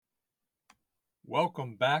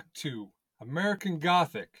Welcome back to American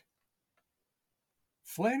Gothic.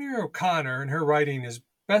 Flannery O'Connor in her writing is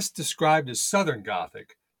best described as Southern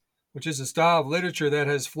Gothic, which is a style of literature that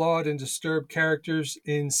has flawed and disturbed characters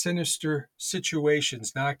in sinister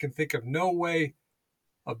situations. Now, I can think of no way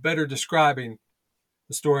of better describing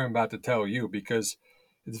the story I'm about to tell you because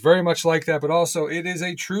it's very much like that, but also it is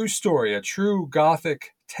a true story, a true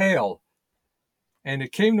Gothic tale. And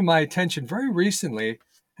it came to my attention very recently.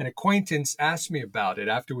 An acquaintance asked me about it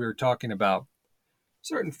after we were talking about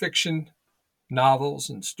certain fiction novels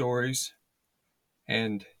and stories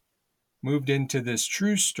and moved into this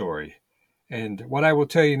true story. And what I will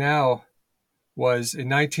tell you now was in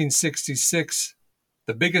 1966,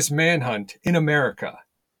 the biggest manhunt in America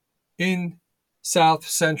in south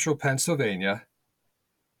central Pennsylvania,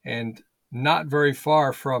 and not very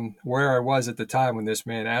far from where I was at the time when this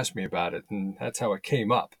man asked me about it. And that's how it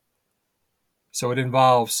came up. So it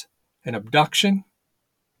involves an abduction,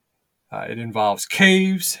 it involves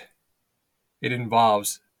caves, it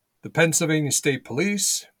involves the Pennsylvania State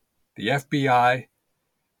Police, the FBI,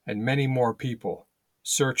 and many more people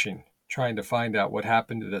searching, trying to find out what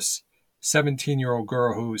happened to this 17-year-old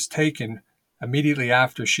girl who was taken immediately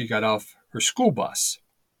after she got off her school bus.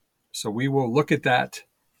 So we will look at that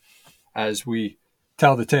as we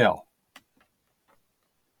tell the tale.